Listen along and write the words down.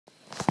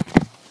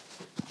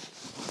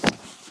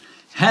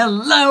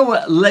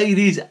Hello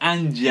ladies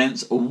and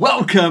gents,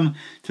 welcome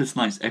to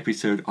tonight's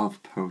episode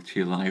of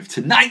Poetry Live.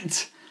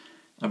 Tonight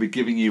I'll be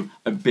giving you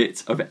a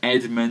bit of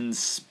Edmund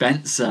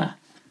Spenser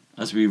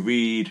as we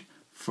read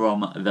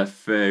from The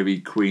Fairy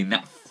Queen,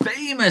 that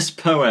famous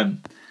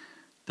poem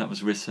that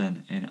was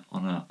written in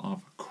honour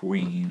of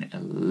Queen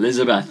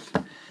Elizabeth.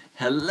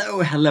 Hello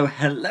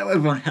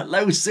everyone.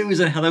 Hello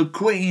Susan, hello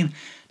Queen,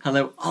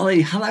 hello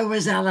Ollie, hello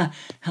Rosella,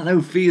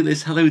 hello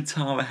Felix, hello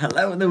Tara,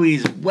 hello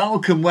Louise.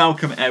 Welcome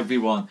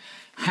everyone.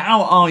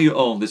 How are you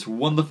all this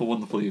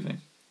wonderful evening?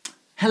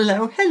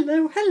 Hello.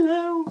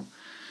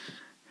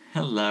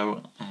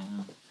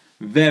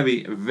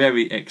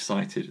 Very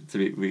excited to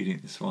be reading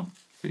this one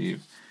for you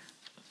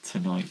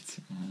tonight.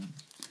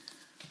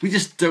 We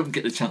just don't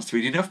get the chance to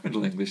read enough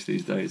Middle English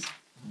these days.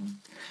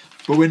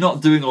 But we're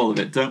not doing all of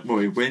it, don't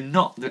worry. We're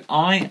not.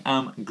 I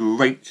am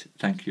great,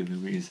 thank you,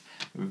 Louise.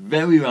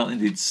 Very well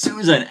indeed.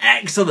 Susan,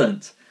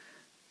 excellent.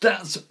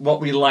 That's what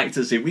we like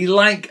to see. We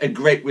like a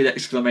great with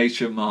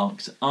exclamation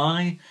marks.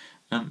 I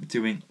am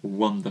doing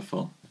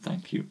wonderful.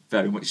 Thank you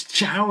very much.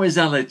 Ciao,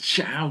 Rosella.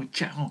 Ciao.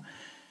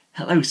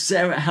 Hello,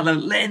 Sarah. Hello,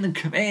 Lynn.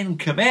 Come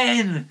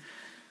in.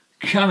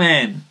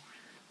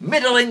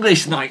 Middle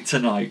English night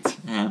tonight.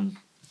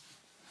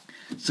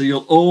 So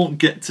you'll all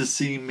get to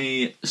see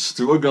me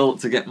struggle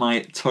to get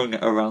my tongue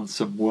around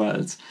some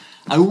words.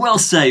 I will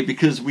say,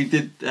 because we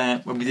did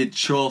when we did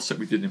Chaucer,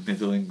 we did in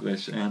Middle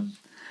English.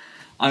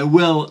 I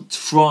will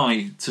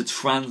try to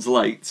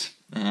translate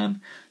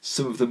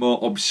some of the more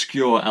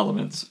obscure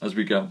elements as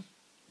we go.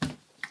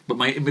 But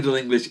my Middle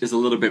English is a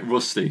little bit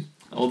rusty.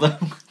 Although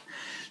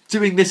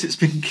doing this, it's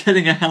been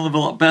getting a hell of a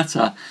lot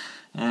better.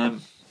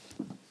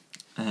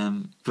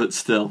 But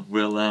still,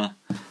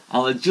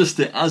 I'll adjust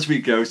it as we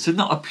go. So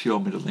not a pure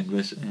Middle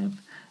English.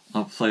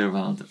 I'll play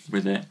around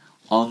with it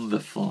on the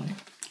fly,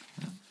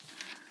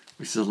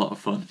 which is a lot of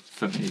fun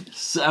for me.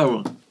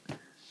 So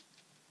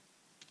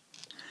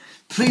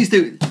please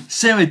do.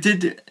 Sarah,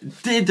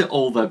 did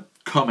all the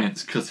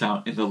comments cut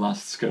out in the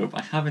last scope?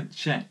 I haven't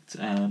checked.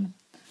 I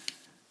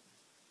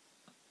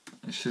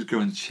should go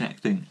and check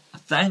things.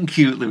 Thank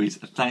you, Louise.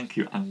 Thank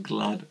you. I'm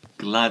glad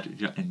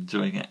you're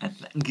enjoying it. And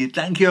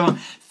thank you.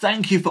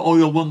 Thank you for all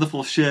your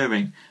wonderful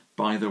sharing,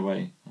 by the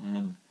way.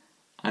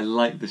 I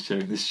like the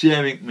sharing. The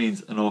sharing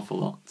means an awful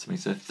lot to me.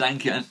 So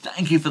thank you. And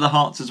thank you for the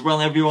hearts as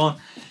well, everyone.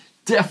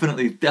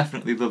 Definitely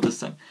love the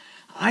song.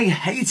 I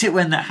hate it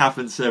when that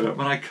happens, Sarah,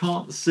 when I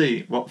can't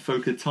see what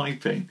folk are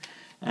typing.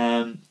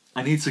 I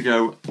need to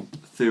go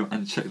through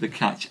and check the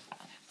catch.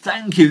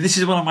 Thank you. This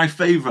is one of my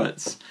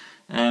favourites.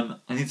 I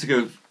need to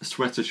go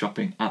sweater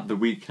shopping at the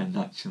weekend,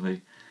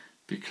 actually,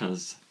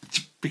 because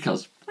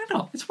why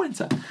not? It's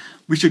winter.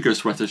 We should go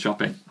sweater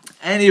shopping.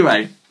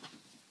 Anyway,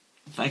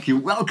 thank you.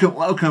 Welcome.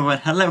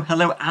 Hello,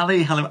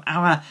 Ali. Hello,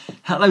 Ara.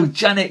 Hello,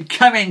 Janet.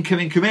 Come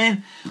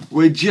in.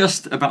 We're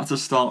just about to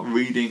start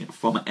reading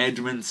from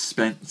Edmund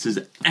Spenser's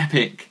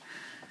epic,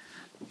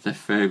 The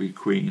Fairy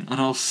Queen,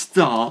 and I'll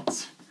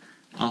start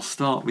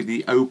with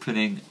the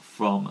opening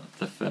from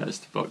the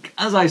first book.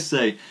 As I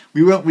say,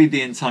 we won't read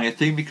the entire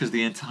thing because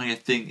the entire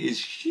thing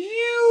is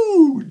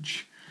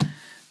huge.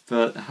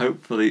 But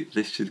hopefully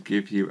this should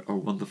give you a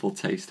wonderful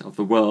taste of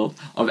the world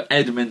of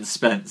Edmund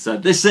Spenser.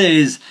 This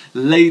is,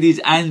 ladies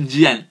and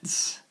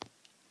gents,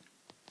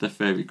 The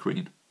Fairy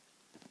Queen.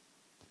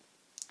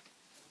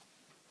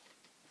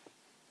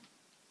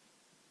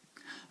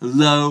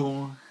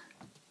 Lo,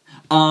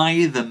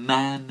 I, the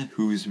man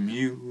whose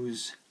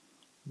muse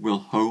will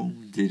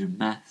home did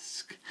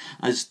mask,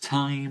 as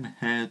time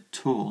her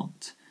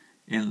taught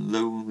in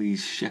lowly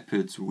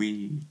shepherd's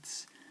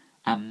weeds,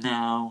 am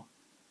now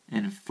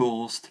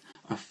enforced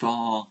a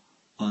far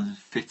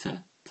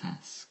unfitter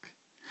task,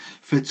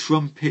 for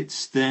trumpets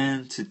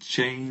stern to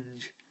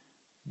change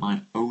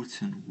mine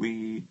oaten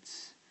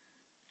weeds,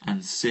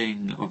 and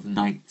sing of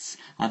knights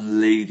and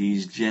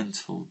ladies'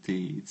 gentle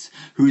deeds,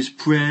 whose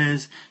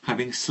prayers,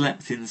 having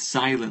slept in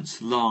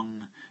silence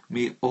long,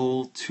 me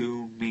all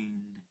too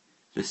mean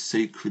the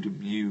sacred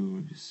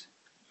muse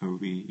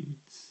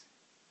reads.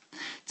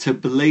 To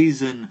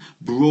blazon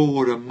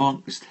broad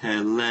amongst her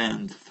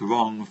learned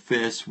throng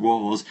fierce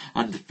wars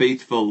and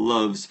faithful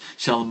loves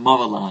shall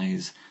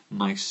moralise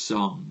my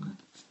song.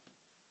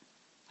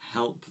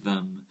 Help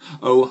them,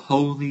 O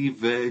holy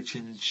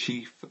Virgin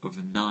Chief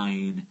of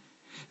Nine,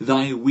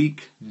 thy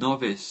weak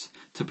novice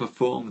to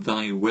perform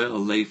thy will,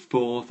 lay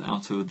forth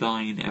out of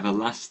thine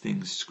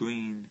everlasting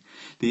screen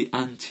the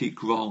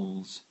antique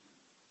rolls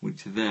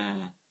which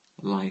there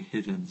lie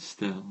hidden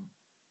still,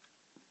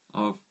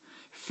 of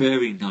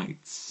fairy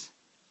knights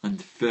and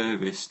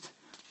fairest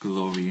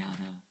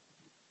Gloriana,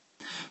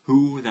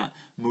 who that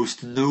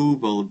most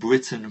noble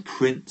Briton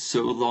prince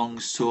so long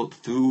sought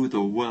through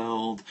the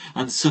world,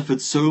 and suffered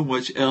so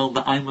much ill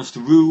that I must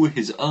rue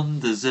his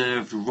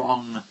undeserved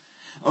wrong.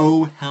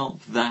 O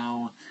help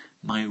thou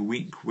my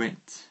weak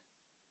wit,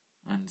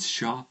 and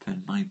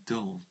sharpen my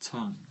dull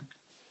tongue,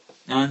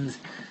 and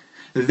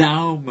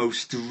thou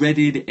most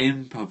dreaded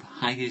imp of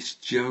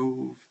highest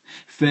Jove,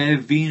 fair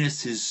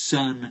Venus'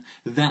 son,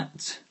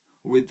 that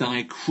with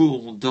thy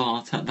cruel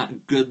dart at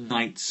that good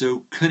knight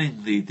so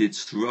cunningly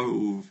didst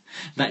rove,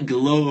 that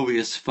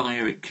glorious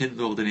fire it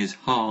kindled in his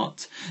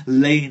heart,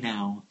 lay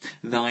now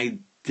thy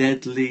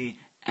deadly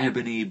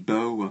ebony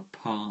bow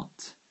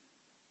apart,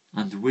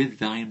 and with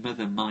thy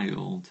mother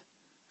mild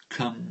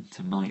come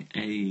to my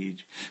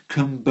aid.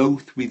 Come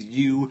both with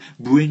you,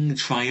 bring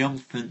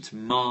triumphant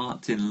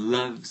mart in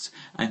love's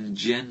and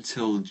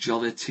gentle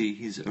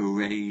jollities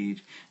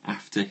arrayed,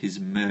 after his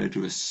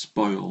murderous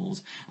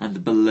spoils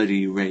and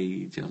bloody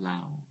rage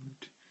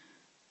allowed.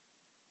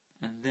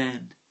 And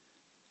then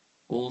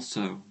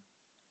also,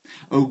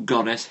 O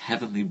goddess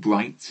heavenly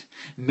bright,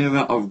 mirror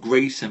of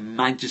grace and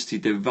majesty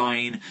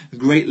divine,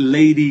 great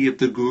lady of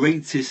the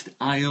greatest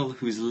isle,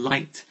 whose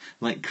light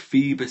like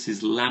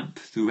Phoebus' lamp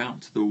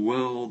throughout the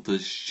world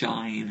does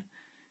shine,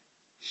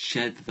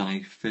 shed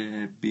thy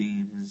fair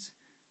beams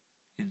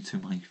into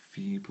my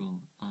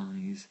feeble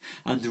eyes,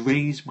 and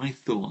raise my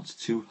thoughts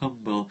too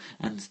humble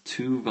and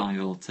too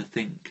vile to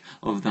think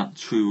of that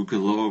true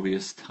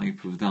glorious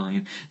type of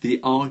thine, the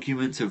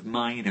argument of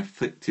mine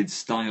afflicted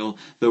style,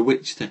 the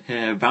which to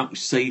her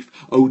vouchsafe,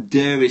 O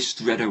dearest,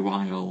 dread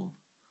awhile.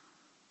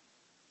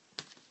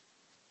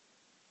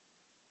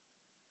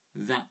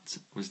 That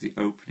was the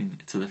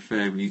opening to the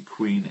Fairy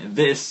Queen.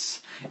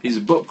 This is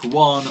Book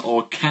 1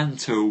 or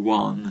Canto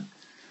 1.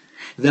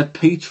 The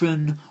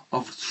patron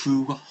of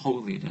true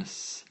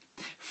holiness,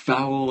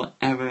 foul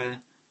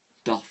error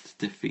doth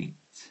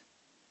defeat.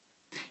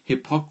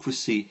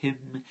 Hypocrisy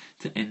him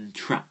to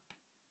entrap,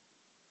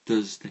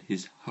 does to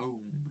his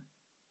home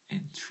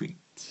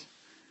entreat.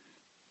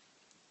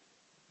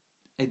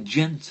 A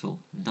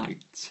gentle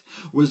knight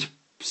was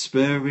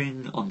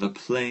spurring on the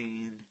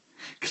plain,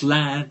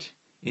 clad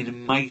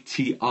in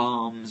mighty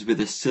arms with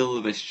a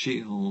silver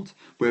shield,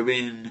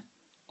 wherein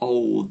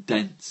old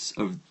dents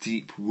of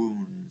deep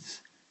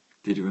wounds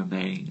did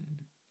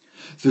remain,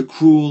 the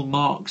cruel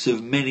marks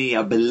of many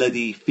a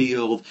bloody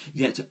field,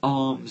 yet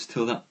arms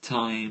till that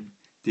time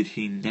did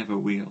he never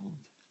wield.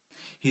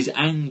 His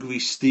angry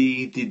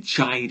steed did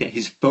chide at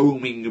his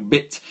foaming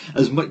bit,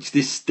 as much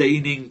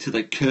disdaining to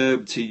the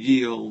curb to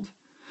yield.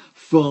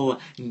 Full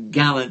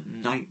gallant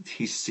knight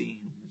he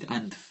seemed,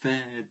 and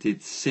fair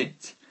did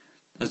sit,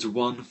 as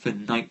one for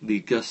knightly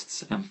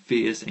gusts and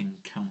fierce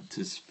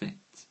encounters fit.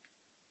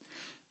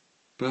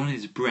 But on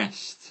his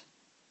breast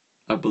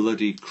a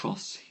bloody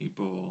cross he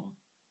bore,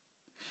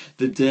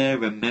 the dear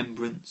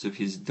remembrance of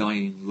his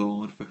dying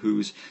lord, for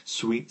whose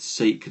sweet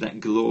sake that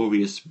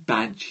glorious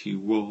badge he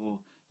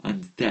wore,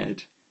 and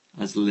dead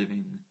as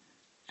living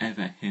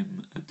ever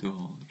him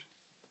adored.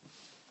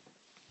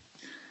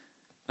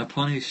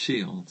 Upon his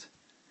shield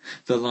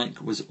the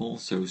like was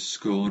also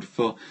scored,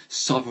 for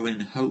sovereign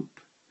hope,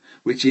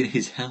 which in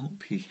his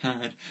help he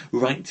had,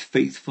 right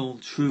faithful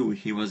true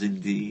he was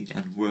in deed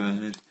and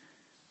word.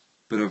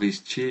 But of his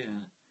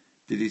cheer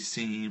did he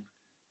seem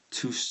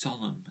too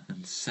solemn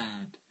and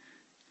sad,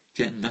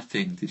 yet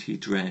nothing did he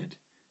dread,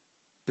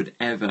 but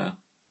ever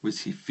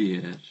was he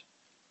feared.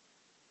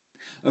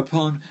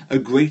 Upon a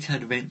great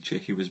adventure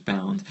he was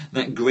bound,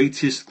 that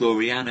greatest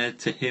Gloriana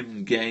to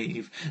him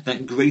gave,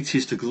 that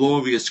greatest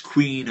glorious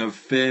queen of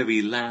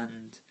fairy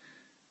land,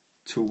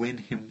 to win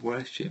him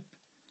worship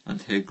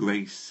and her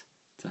grace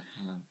to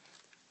have,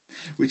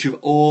 which of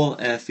all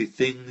earthly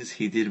things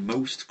he did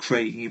most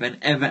crave, and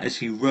ever as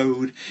he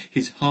rode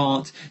his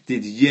heart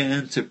did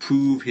yearn to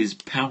prove his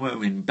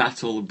power in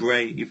battle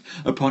brave,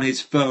 upon his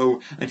foe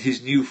and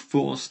his new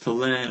force to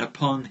learn,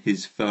 upon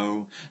his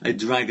foe a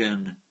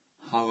dragon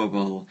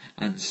horrible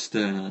and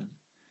stern.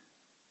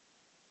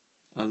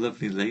 A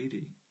lovely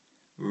lady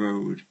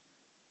rode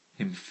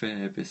him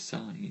fair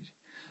beside,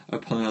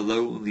 upon a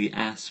lowly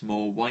ass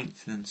more white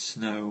than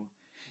snow,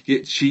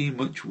 yet she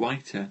much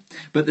whiter,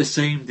 but the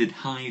same did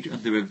hide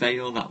under a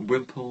veil that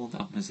wimpled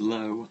and was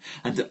low,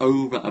 and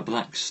over a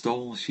black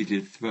stole she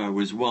did throw,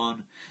 as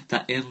one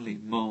that inly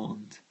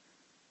mourned.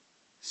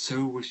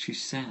 So was she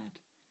sad,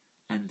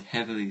 and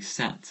heavily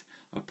sat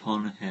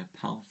upon her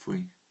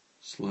palfrey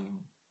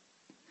slow.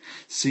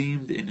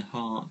 Seemed in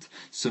heart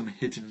some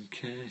hidden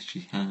care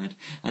she had,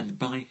 and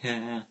by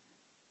her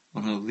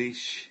on a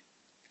leash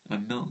a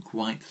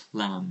milk-white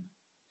lamb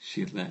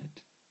she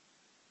led.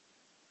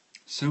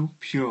 So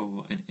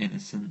pure and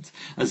innocent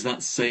as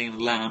that same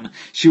lamb,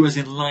 she was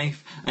in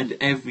life and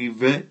every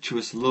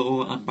virtuous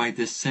law, and by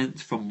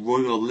descent from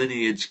royal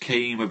lineage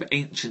came of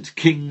ancient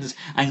kings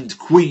and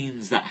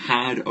queens that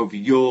had of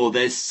yore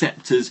their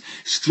sceptres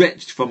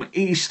stretched from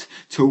east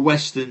to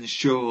western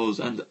shores,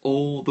 and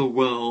all the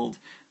world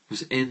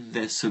was in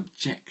their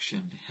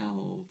subjection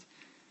held,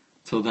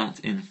 till that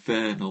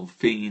infernal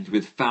fiend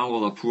with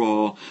foul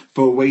uproar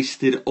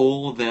forwasted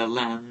all their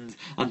land,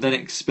 and then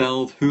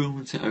expelled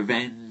whom to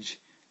avenge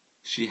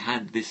she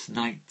had this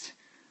night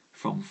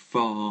from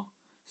far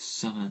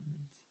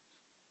summoned.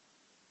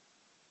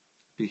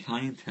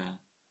 Behind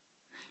her,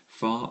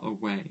 far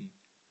away,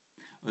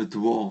 a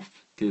dwarf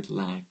did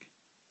lag.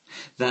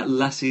 That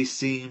lassie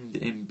seemed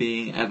in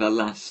being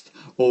everlast,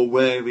 or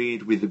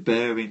wearied with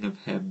bearing of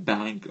her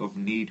bag of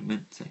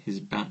needment at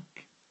his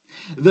back.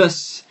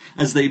 Thus,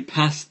 as they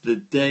passed, the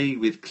day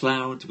with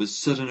clouds was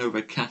sudden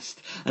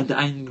overcast, and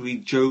angry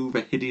Jove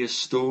a hideous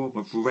storm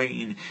of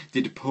rain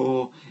did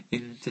pour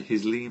into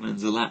his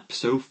leman's lap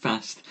so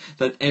fast,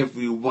 that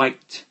every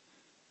wight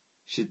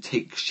should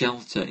take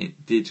shelter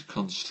it did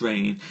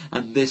constrain,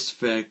 and this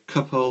fair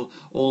couple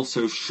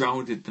also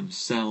shrouded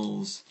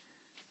themselves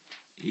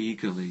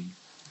eagerly,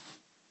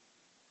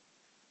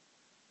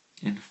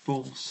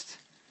 enforced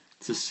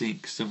to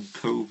seek some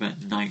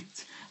covert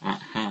night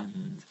at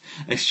hand.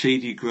 A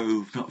shady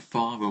grove not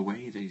far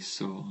away they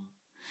saw,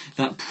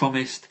 that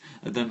promised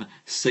them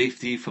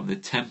safety from the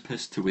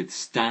tempest, to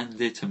withstand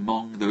it.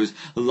 Among those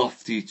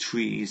lofty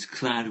trees,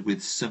 clad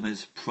with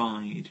summer's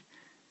pride,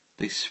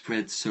 they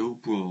spread so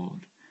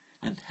broad,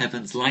 and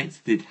heaven's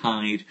light did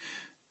hide,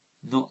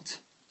 not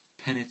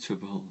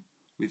penetrable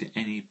with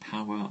any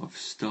power of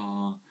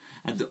star,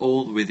 and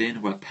all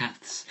within were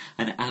paths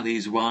and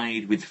alleys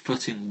wide, with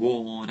footing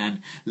worn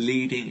and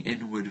leading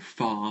inward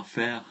far.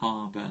 Fair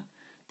harbour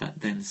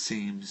that then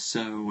seemed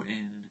so,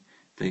 in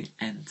they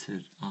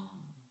entered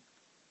are.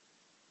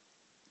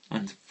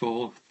 And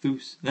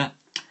forsooth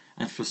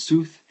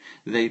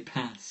they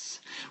pass,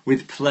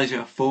 with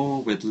pleasure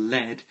forward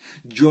led,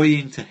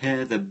 joying to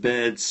hear the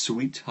birds'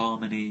 sweet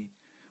harmony,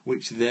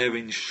 which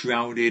therein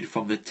shrouded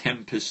from the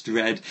tempest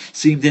dread,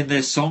 seemed in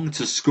their song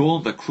to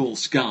scorn the cruel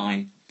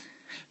sky.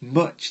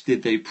 Much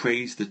did they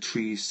praise the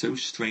trees so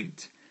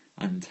straight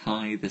and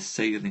high, the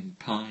sailing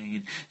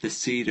pine, the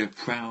cedar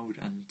proud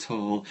and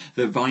tall,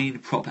 the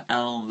vine-prop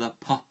elm, the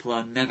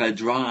poplar never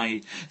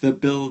dry, the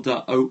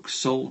builder oak,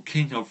 sole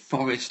king of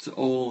forest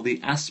all, the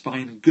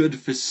aspine good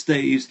for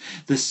staves,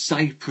 the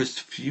cypress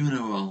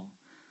funeral,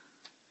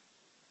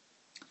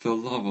 the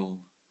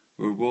laurel,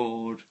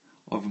 reward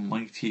of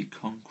mighty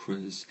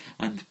conquerors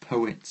and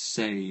poets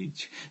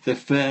sage, the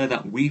fir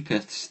that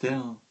weepeth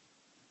still,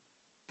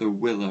 the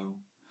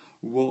willow,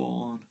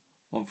 worn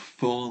of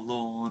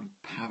forlorn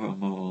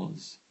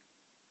paramours,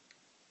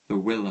 the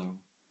willow,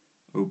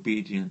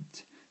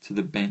 obedient to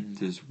the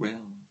bender's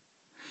will,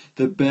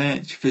 the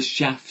birch for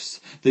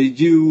shafts, the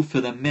yew for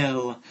the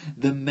mill,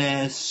 the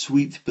mare's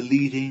sweet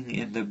bleeding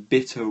in the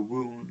bitter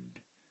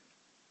wound,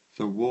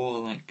 the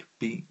warlike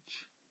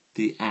beech,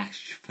 the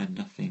ash for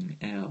nothing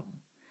ill,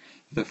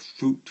 the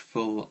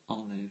fruitful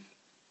olive,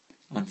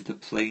 and the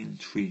plane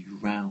tree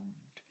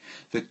round,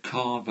 the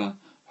carver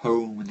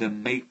home, the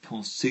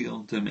maple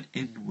sealed them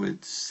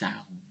inward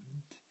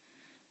sound.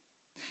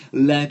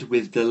 Led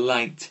with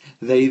delight,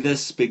 they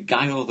thus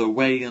beguile the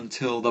way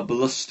until the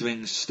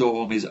blustering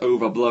storm is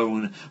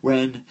overblown,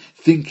 when,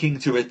 thinking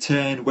to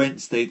return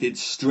whence they did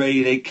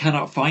stray, they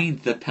cannot find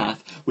the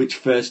path which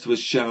first was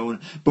shown,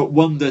 but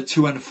wander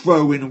to and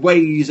fro in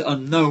ways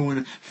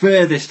unknown.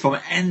 Furthest from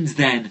end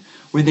then,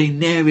 when they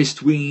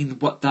nearest ween,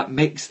 what that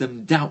makes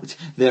them doubt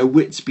their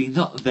wits be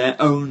not their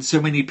own,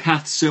 so many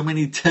paths, so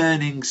many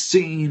turnings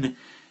seen,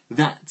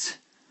 that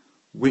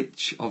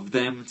which of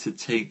them to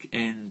take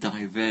in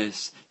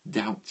diverse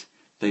doubt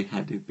they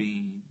had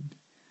been.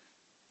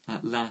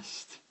 At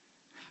last,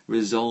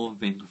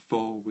 resolving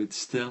forward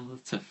still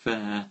to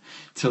fare,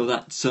 till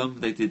that some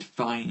they did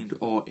find,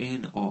 or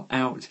in or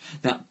out,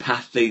 that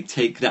path they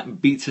take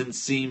that beaten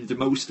seemed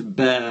most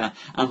bare,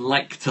 and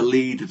like to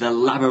lead the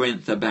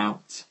labyrinth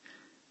about,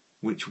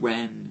 which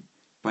when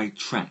by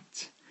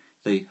tract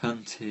they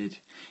hunted,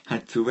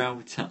 had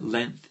throughout at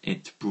length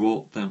it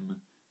brought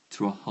them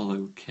to a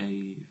hollow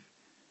cave.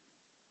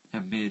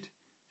 Amid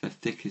the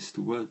thickest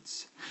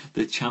woods,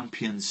 the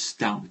champion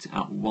stout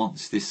at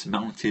once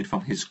dismounted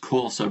from his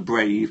courser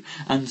brave,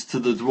 and to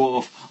the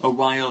dwarf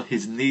awhile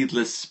his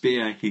needless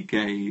spear he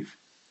gave.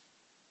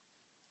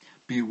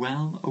 Be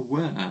well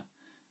aware,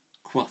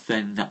 quoth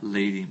then that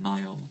lady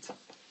mild,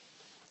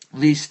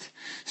 lest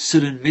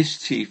sudden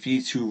mischief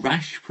ye too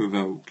rash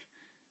provoke.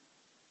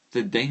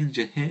 The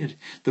danger hid,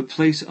 the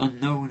place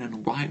unknown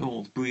and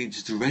wild,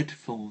 breeds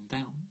dreadful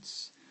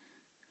doubts.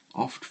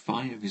 Oft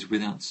fire is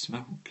without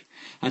smoke,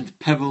 and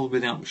peril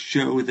without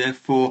show,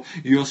 therefore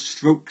your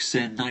strokes,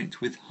 Sir Knight,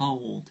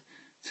 withhold,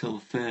 till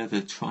further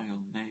trial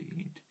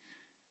made.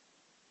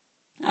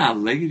 Ah,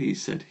 lady,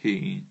 said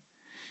he,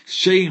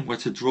 shame were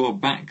to draw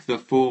back the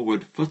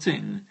forward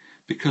footing,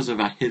 because of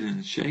a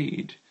hidden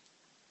shade.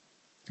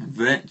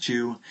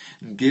 Virtue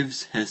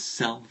gives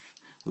herself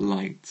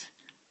light,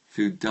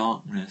 through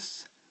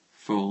darkness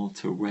full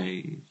to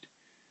wade.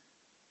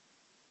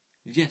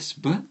 Yes,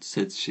 but,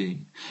 said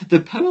she, the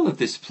peril of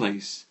this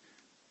place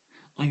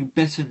I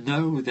better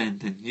know then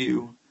than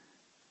you,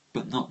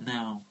 but not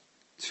now,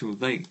 too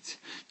late,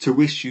 to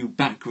wish you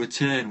back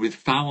return with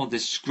foul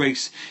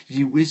disgrace.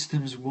 Ye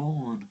wisdom's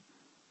warn,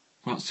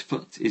 whilst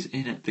foot is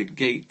in at the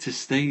gate, to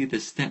stay the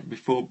step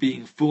before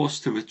being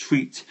forced to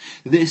retreat.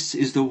 This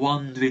is the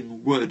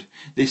wandering wood,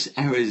 this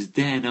error's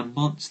den, a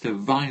monster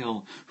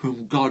vile,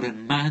 whom God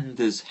and man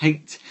does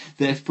hate.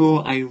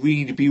 Therefore I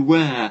rede,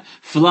 beware,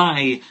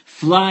 fly,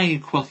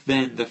 fly, quoth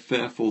then the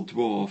fearful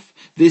dwarf.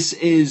 This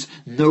is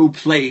no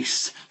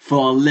place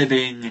for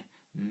living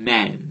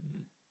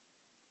men.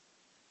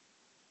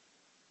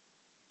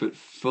 But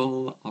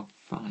full of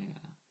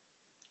fire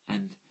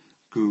and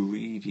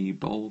greedy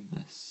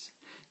boldness.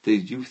 The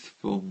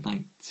youthful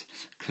knight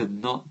could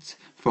not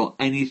for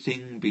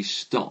anything be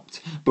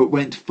stopped, but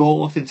went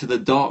forth into the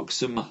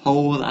darksome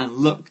hole and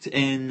looked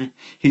in.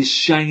 His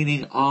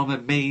shining armour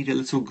made a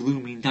little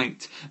gloomy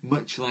night,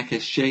 much like a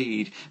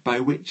shade, by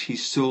which he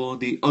saw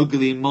the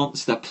ugly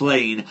monster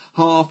plain,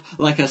 half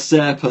like a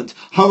serpent,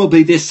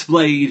 horribly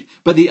displayed,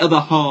 but the other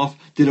half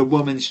did a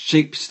woman's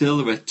shape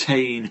still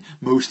retain,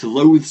 most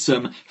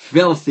loathsome,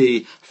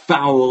 filthy,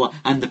 foul,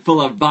 and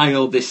full of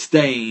vile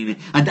disdain.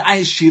 And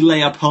as she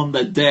lay upon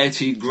the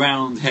dirty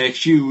ground, her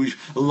huge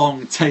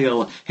long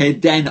tail, her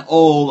den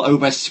all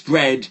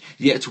overspread,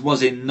 yet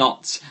was in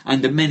knots,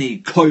 and many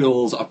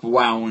coils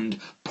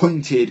upwound,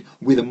 pointed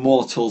with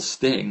mortal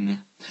sting.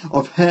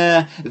 Of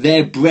her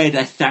there bred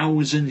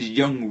 1,000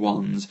 young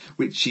ones,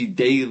 which she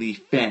daily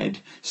fed,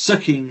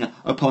 sucking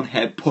upon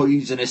her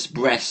poisonous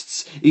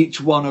breasts,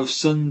 each one of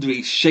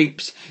sundry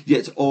shapes,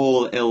 yet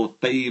all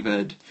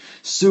ill-favoured.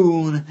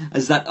 Soon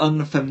as that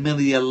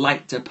unfamiliar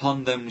light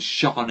upon them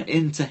shone,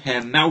 into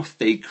her mouth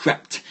they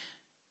crept,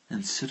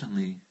 and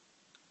suddenly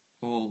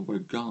all were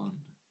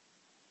gone.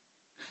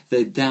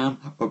 The dam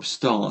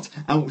upstart,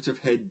 out of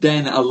her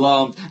den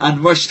alarmed,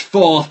 and rushed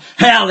forth,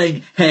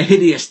 hurling her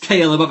hideous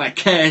tail above a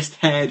cursed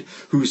head,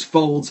 whose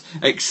folds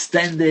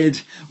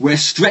extended were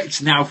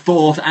stretched now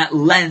forth at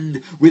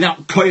lend.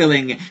 Without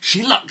coiling,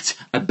 she looked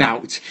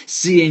about,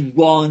 seeing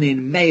one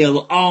in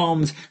mail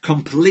armed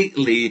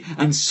completely,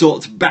 and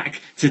sought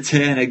back to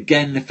turn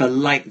again for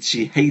light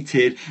she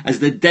hated, as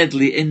the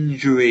deadly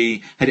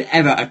injury had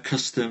ever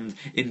accustomed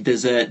in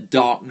desert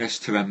darkness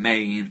to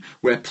remain,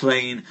 where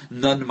plain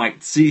none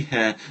might see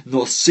her,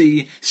 nor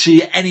see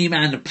she any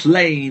man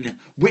plain,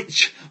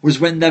 which was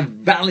when the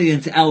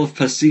valiant elf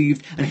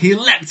perceived, and he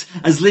leapt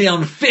as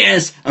Leon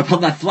fierce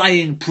upon the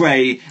flying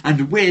prey,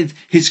 and with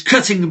his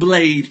cutting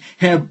blade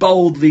her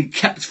boldly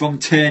kept from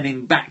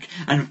turning back,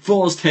 and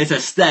forced her to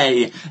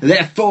stay.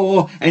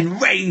 Therefore,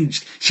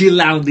 enraged, she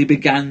loudly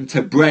began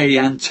to bray,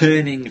 and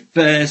turning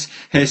fierce,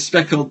 her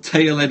speckled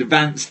tail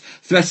advanced,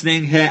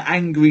 threatening her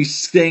angry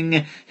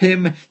sting,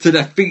 him to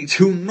defeat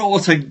who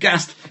naught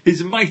aghast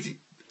his mighty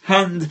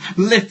hand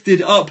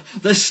lifted up,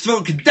 the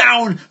stroke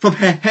down from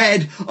her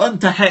head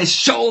unto her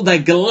shoulder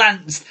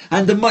glanced,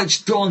 and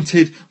much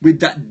daunted with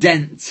that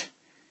dent.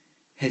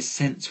 Her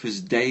sense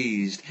was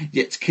dazed,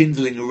 yet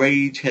kindling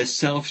rage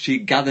herself she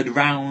gathered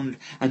round,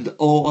 and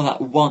all at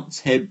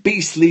once her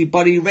beastly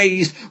body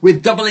raised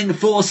with doubling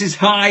forces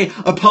high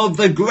above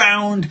the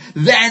ground.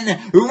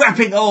 Then,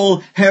 wrapping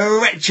all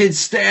her wretched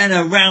stern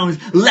around,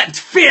 leapt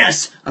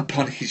fierce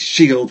upon his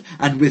shield,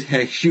 and with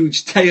her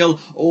huge tail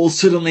all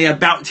suddenly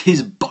about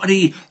his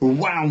body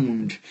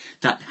wound.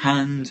 That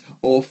hand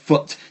or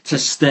foot to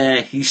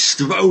stir he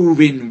strove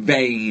in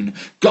vain.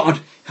 God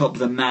help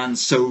the man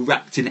so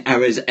wrapped in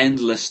error's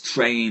endless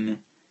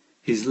train.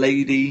 His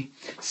lady,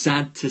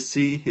 sad to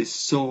see his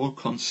sore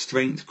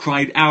constraint,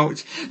 cried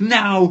out,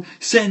 "Now,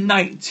 Sir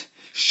Knight,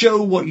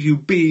 show what you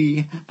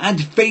be,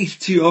 add faith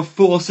to your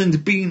force,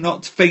 and be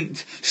not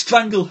faint.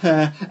 Strangle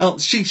her,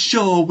 else she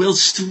sure will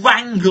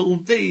strangle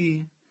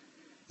thee."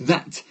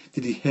 That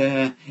did he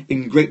hear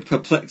in great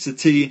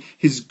perplexity.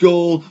 His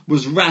goal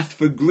was wrath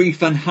for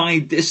grief and high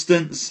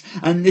distance,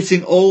 and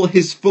knitting all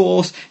his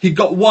force, he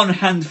got one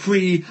hand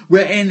free,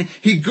 wherein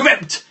he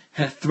gripped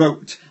her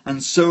throat,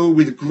 and so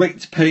with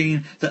great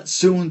pain, that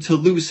soon to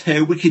loose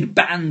her wicked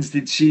bands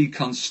did she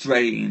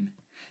constrain.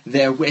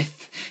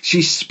 Therewith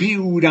she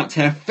spewed out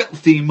her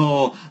filthy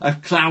maw, a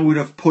cloud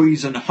of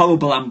poison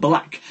horrible and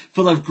black,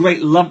 full of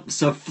great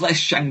lumps of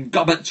flesh and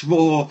gobbets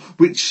raw,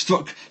 which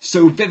struck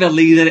so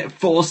vividly that it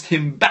forced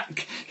him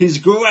back his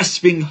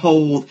grasping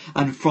hold,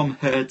 and from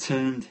her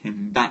turned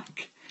him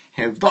back.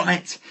 Her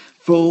vomit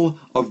full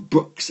of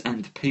brooks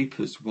and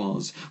papers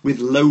was, with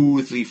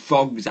loathly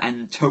frogs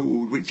and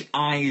toad, which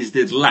eyes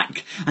did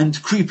lack,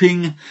 and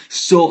creeping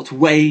sought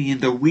way in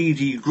the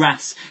weedy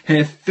grass,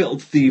 her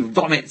filthy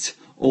vomit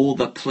all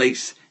the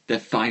place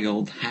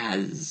defiled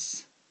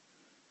has.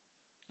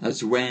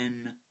 As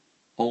when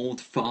old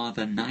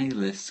Father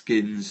Nihilus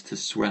begins to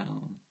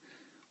swell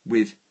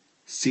with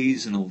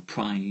seasonal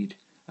pride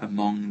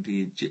among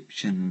the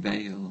Egyptian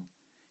vale,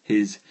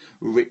 his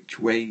rich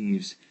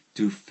waves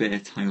do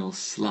fertile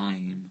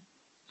slime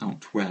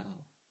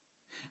outwell,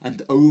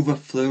 and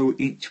overflow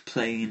each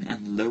plain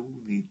and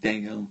lowly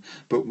dale.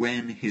 But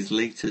when his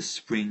later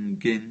spring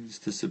begins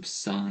to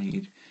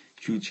subside,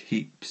 huge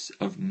heaps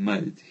of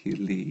mud he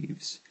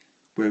leaves,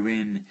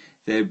 wherein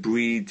there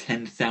breed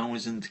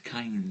 10,000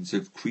 kinds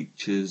of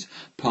creatures,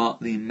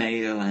 partly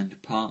male and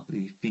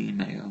partly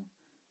female,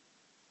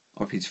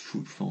 of his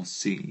fruitful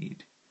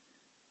seed.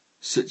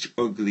 Such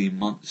ugly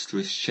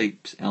monstrous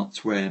shapes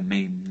elsewhere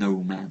may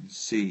no man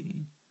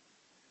see.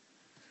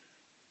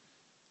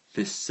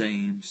 This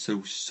same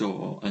so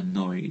sore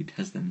annoyed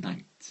has the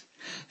knight,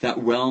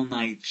 that well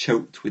nigh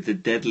choked with the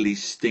deadly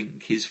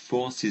stink, his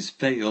forces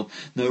fail,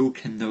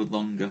 can no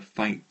longer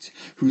fight,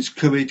 whose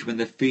courage when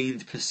the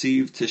fiend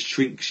perceived to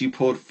shrink, she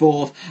poured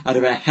forth out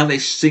of her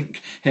hellish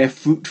sink her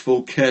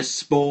fruitful cursed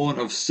spawn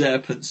of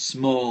serpents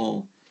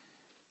small,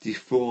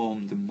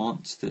 deformed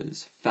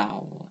monsters,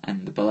 foul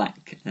and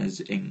black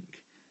as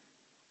ink,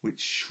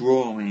 which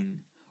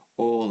shrawing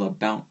all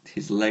about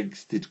his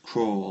legs did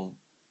crawl,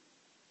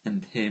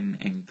 and him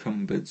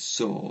encumbered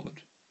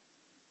sword,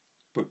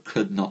 but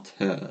could not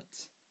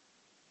hurt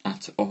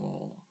at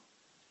all.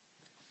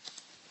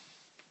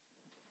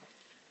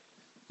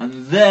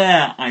 And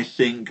there, I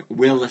think,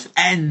 we'll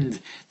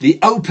end the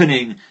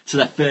opening to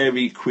the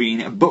Fairy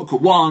Queen, Book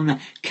 1,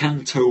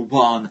 Canto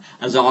 1,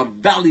 as our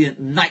valiant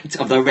Knight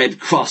of the Red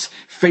Cross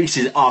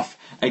faces off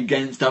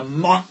against a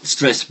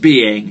monstrous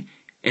being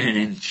in an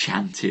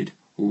enchanted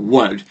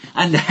wood.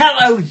 And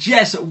hello,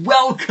 Jess,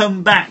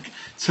 welcome back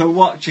to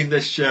watching the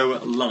show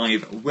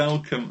live.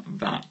 Welcome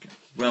back,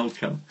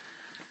 welcome.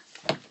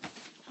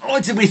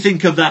 What did we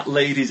think of that,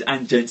 ladies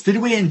and gents? Did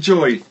we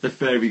enjoy the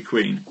Fairy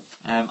Queen?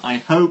 I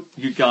hope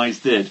you guys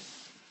did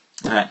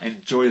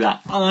enjoy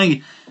that.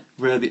 I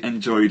really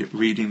enjoyed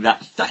reading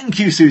that. Thank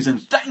you, Susan.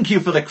 Thank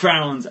you for the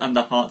crowns and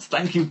the hearts.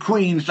 Thank you,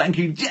 Queen. Thank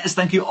you, Jess.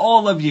 Thank you,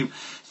 all of you.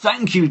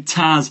 Thank you,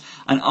 Taz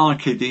and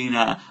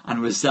Arkadina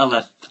and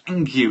Rosella.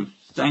 Thank you.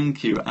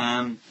 Thank you.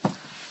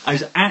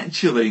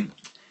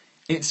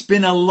 It's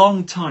been a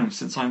long time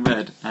since I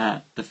read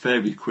The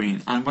Fairy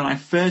Queen. And when I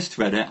first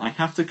read it, I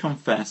have to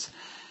confess,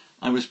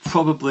 I was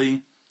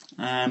probably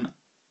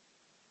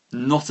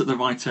not at the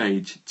right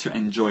age to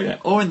enjoy it,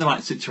 or in the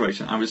right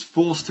situation. I was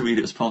forced to read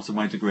it as part of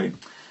my degree,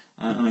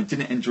 and I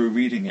didn't enjoy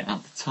reading it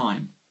at the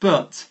time.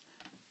 But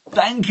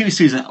thank you,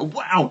 Susan.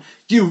 Wow,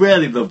 you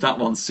really loved that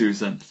one,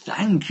 Susan.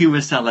 Thank you,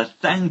 Rosella.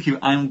 Thank you.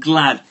 I'm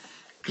glad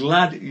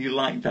you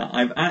liked that.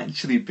 I've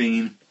actually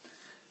been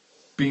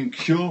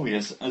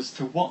curious as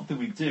to what do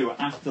we do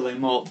after Les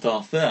Morts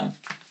d'Arthur.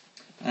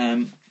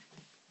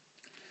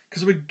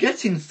 Because we're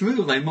getting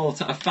through Les Morts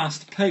at a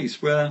fast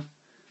pace. We're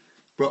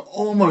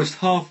almost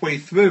halfway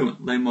through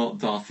Les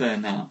Morts d'Arthur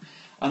now.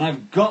 And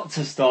I've got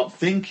to start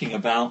thinking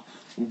about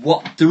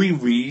what do we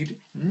read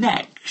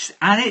next.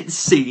 And it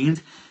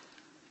seems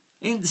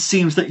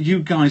that you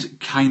guys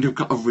kind of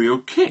got a real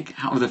kick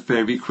out of The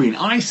Fairy Queen.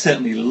 I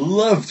certainly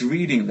loved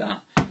reading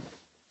that.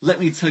 Let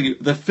me tell you,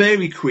 The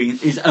Fairy Queen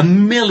is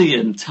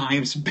 1,000,000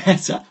 times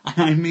better, and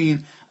I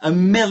mean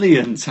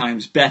 1,000,000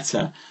 times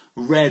better,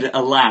 read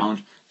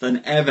aloud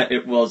than ever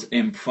it was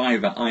in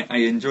private. I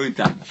enjoyed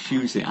that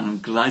hugely, and I'm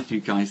glad you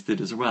guys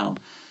did as well.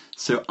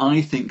 So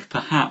I think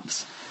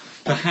perhaps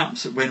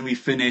when we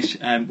finish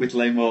with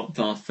Les Morts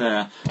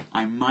d'Arthur,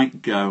 I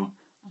might go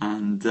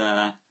and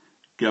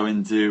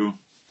do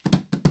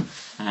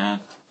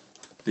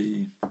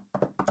the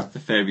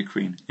Fairy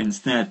Queen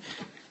instead.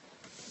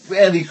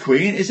 Really,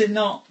 Queen, is it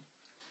not?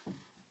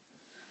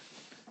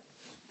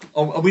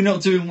 Are we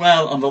not doing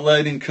well on the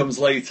Learning Comes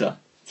Later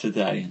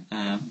today?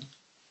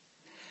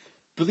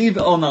 Believe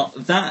it or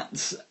not,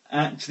 that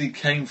actually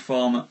came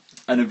from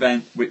an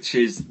event which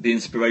is the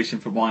inspiration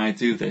for why I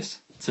do this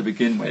to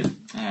begin with.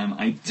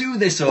 I do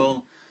this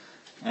all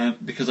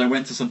because I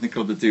went to something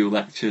called the Do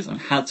Lectures and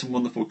had some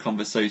wonderful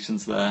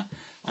conversations there,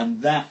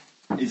 and that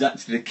is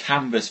actually the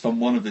canvas from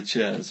one of the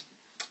chairs.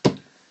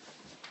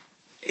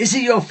 Is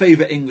it your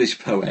favourite English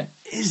poet?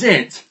 Is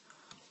it?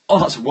 Oh,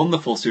 that's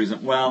wonderful,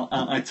 Susan. Well,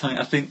 I tell you,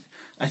 I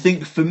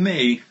think for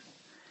me,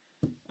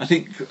 I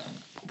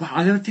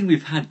don't think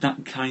we've had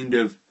that kind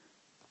of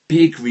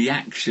big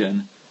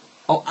reaction.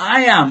 Oh,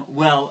 I am.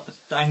 Well,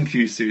 thank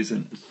you,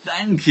 Susan.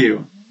 Thank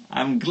you.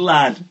 I'm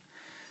glad.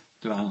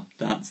 Well,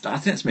 I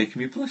think that's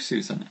making me blush,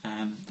 Susan.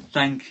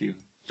 Thank you.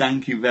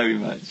 Thank you very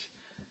much.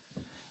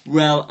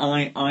 Well,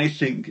 I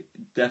think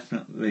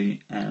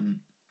definitely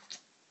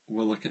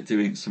we'll look at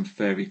doing some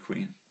Fairy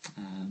Queen,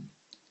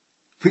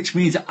 which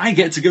means I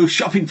get to go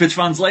shopping for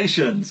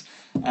translations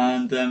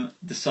and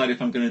decide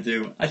if I'm going to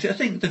do. Actually, I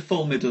think the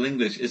full Middle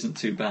English isn't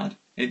too bad.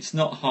 It's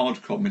not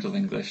hardcore Middle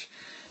English.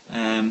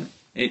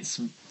 It's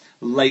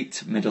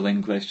late Middle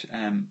English,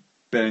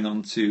 bearing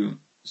on to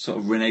sort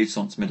of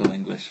Renaissance Middle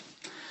English.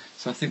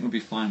 So I think we'll be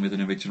fine with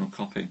an original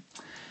copy.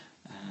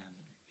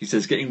 He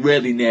says, getting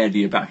really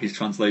nerdy about his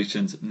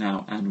translations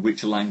now and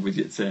which language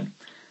it's in.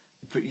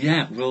 But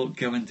yeah, we'll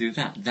go and do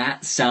that.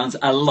 That sounds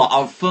a lot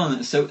of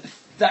fun. So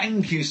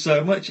thank you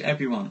so much,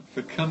 everyone,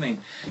 for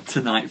coming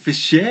tonight, for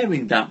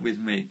sharing that with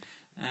me.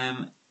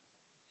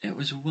 It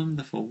was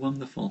wonderful,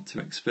 wonderful to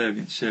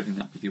experience sharing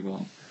that with you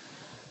all.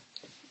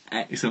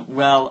 Excellent.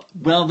 Well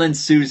then,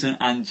 Susan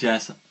and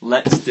Jess,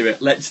 let's do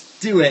it. Let's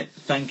do it.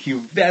 Thank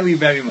you very,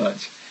 very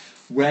much.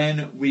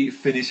 When we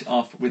finish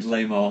off with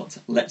Les Morts,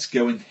 let's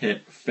go and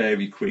hit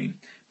Fairy Queen,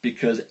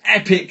 because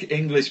epic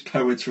English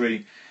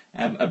poetry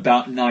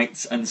about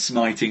knights and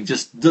smiting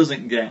just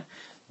doesn't get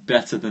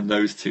better than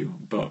those two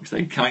books.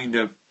 They kind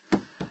of,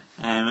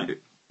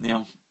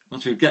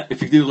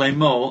 if you do Les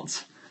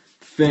Morts,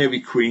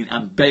 Fairy Queen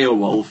and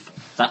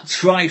Beowulf, that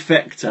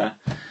trifecta,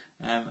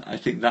 I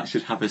think that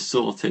should have us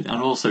sorted, and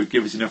also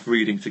give us enough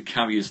reading to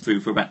carry us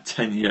through for about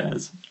 10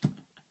 years.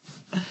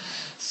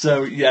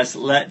 So yes,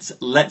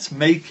 let's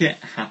make it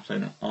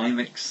happen. I'm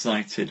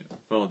excited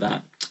for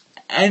that.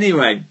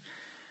 Anyway,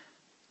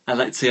 I'd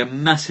like to say a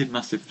massive,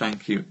 massive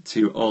thank you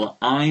to all.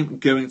 I'm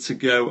going to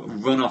go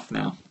run off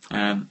now.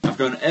 I've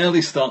got an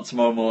early start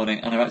tomorrow morning,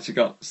 and I've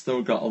actually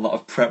still got a lot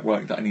of prep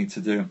work that I need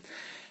to do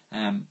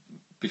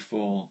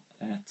before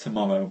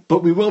tomorrow.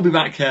 But we will be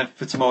back here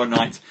for tomorrow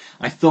night.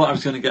 I thought I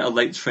was going to get a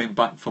late train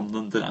back from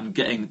London. I'm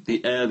getting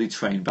the early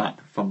train back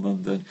from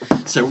London.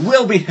 So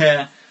we'll be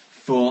here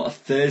for a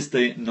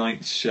Thursday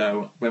night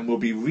show when we'll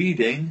be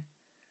reading...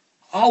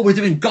 Oh, we're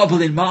doing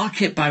Goblin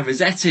Market by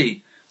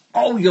Rossetti.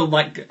 Oh, you'll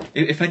like...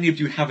 If any of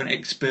you haven't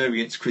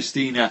experienced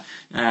Christina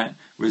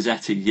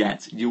Rossetti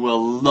yet, you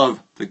will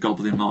love the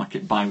Goblin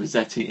Market by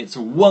Rossetti. It's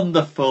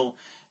wonderful.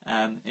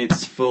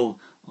 It's full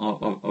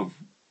of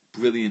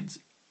brilliant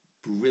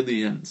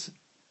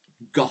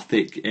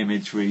Gothic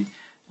imagery,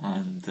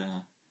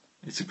 and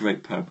it's a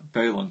great poem.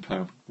 Very long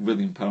poem.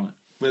 Brilliant poem.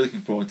 We're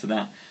looking forward to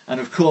that. And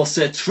of course,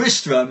 Sir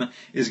Tristram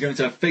is going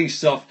to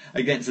face off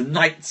against the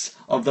Knights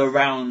of the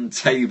Round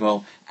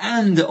Table.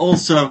 And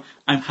also,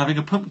 I'm having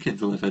a pumpkin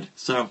delivered.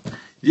 So,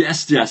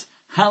 yes,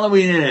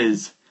 Halloween it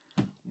is.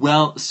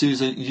 Well,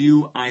 Susan,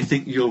 I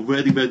think you'll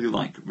really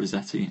like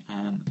Rossetti.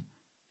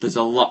 There's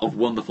a lot of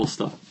wonderful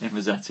stuff in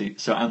Rossetti.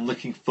 So I'm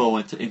looking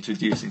forward to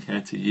introducing her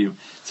to you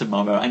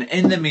tomorrow. And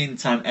in the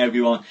meantime,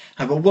 everyone,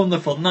 have a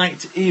wonderful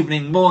night,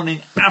 evening,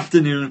 morning,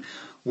 afternoon,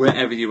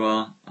 wherever you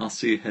are. I'll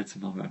see you here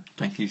tomorrow.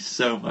 Thank you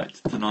so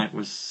much. Tonight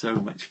was so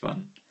much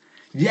fun.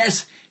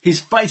 Yes,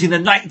 he's fighting the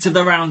Knights of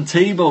the Round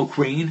Table,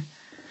 Queen.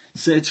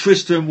 Sir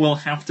Tristram will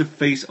have to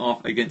face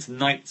off against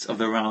Knights of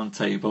the Round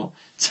Table.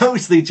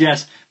 Totally,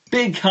 Jess.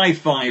 Big high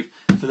five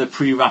for the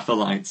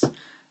pre-Raphaelites.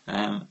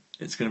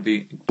 It's going to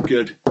be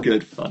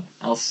good fun.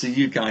 I'll see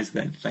you guys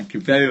then. Thank you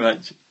very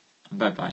much. Bye-bye.